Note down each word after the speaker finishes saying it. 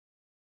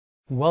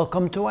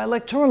Welcome to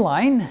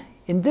iLectureOnline.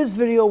 In this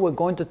video, we're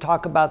going to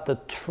talk about the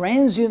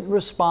transient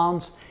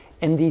response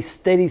and the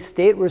steady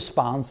state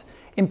response,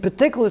 in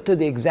particular to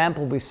the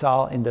example we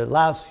saw in the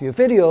last few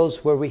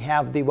videos where we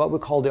have what we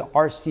call the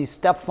RC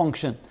step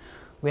function.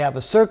 We have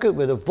a circuit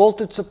with a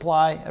voltage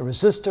supply, a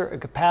resistor, a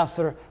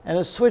capacitor, and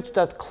a switch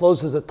that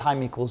closes at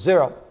time equals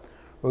 0.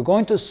 We're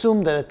going to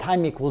assume that at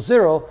time equals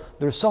 0,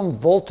 there's some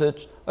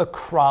voltage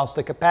across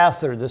the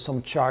capacitor, there's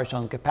some charge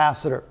on the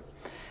capacitor.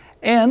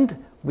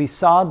 And we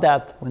saw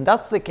that when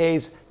that's the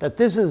case, that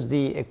this is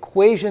the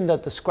equation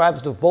that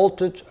describes the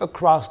voltage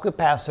across the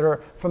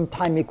capacitor from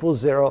time equals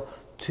 0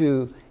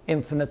 to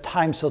infinite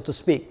time, so to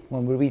speak,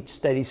 when we reach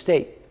steady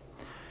state.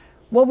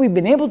 What we've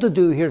been able to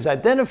do here is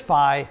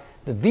identify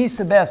the V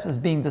sub s as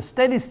being the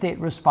steady state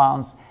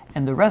response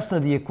and the rest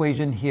of the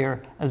equation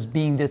here as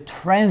being the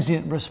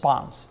transient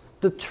response.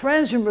 The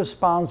transient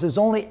response is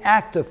only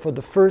active for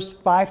the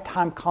first 5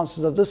 time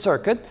constants of the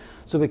circuit,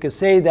 so we could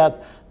say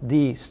that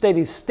the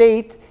steady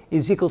state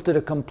is equal to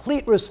the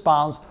complete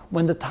response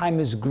when the time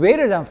is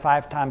greater than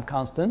 5 time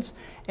constants,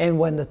 and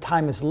when the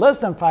time is less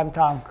than 5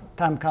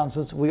 time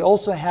constants, we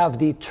also have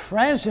the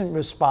transient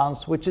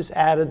response, which is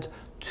added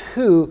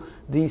to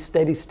the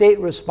steady state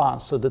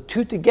response. So the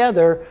two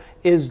together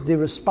is the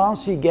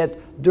response you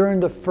get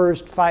during the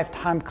first 5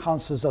 time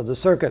constants of the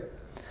circuit.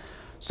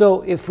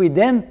 So if we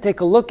then take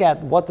a look at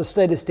what the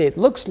steady state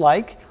looks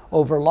like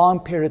over a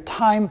long period of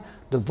time,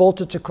 the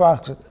voltage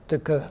across the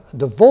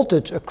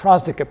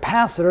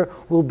capacitor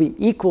will be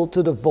equal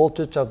to the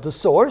voltage of the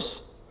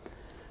source.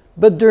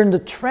 But during the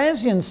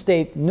transient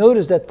state,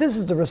 notice that this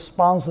is the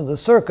response of the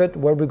circuit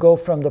where we go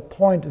from the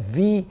point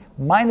V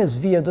minus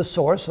V of the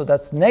source, so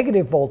that's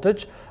negative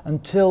voltage,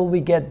 until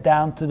we get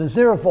down to the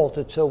 0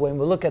 voltage. So when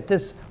we look at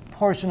this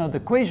portion of the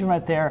equation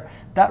right there,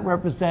 that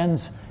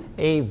represents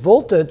a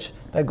voltage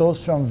that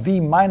goes from V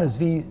minus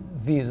V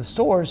as the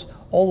source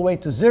all the way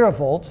to 0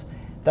 volts.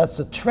 That's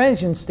the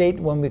transient state.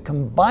 When we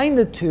combine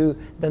the two,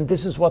 then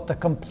this is what the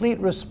complete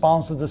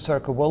response of the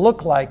circuit will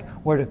look like,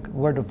 where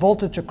the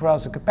voltage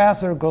across the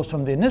capacitor goes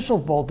from the initial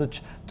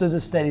voltage to the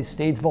steady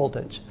state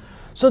voltage.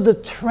 So the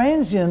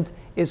transient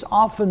is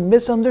often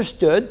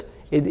misunderstood.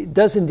 It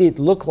does indeed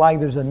look like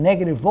there's a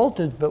negative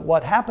voltage, but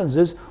what happens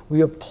is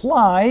we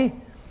apply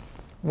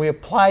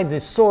the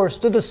source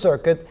to the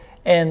circuit,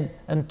 and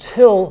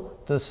until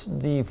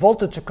the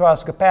voltage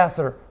across the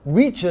capacitor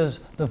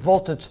reaches the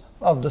voltage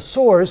of the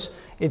source,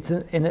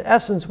 in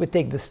essence, we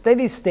take the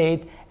steady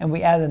state and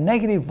we add a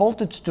negative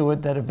voltage to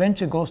it that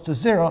eventually goes to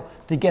 0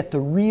 to get the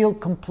real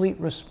complete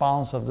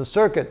response of the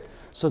circuit.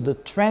 So the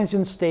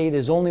transient state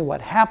is only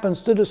what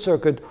happens to the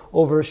circuit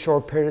over a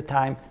short period of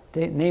time,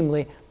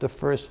 namely the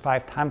first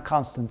 5 time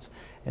constants.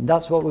 And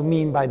that's what we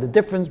mean by the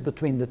difference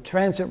between the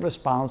transient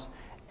response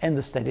and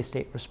the steady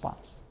state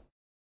response.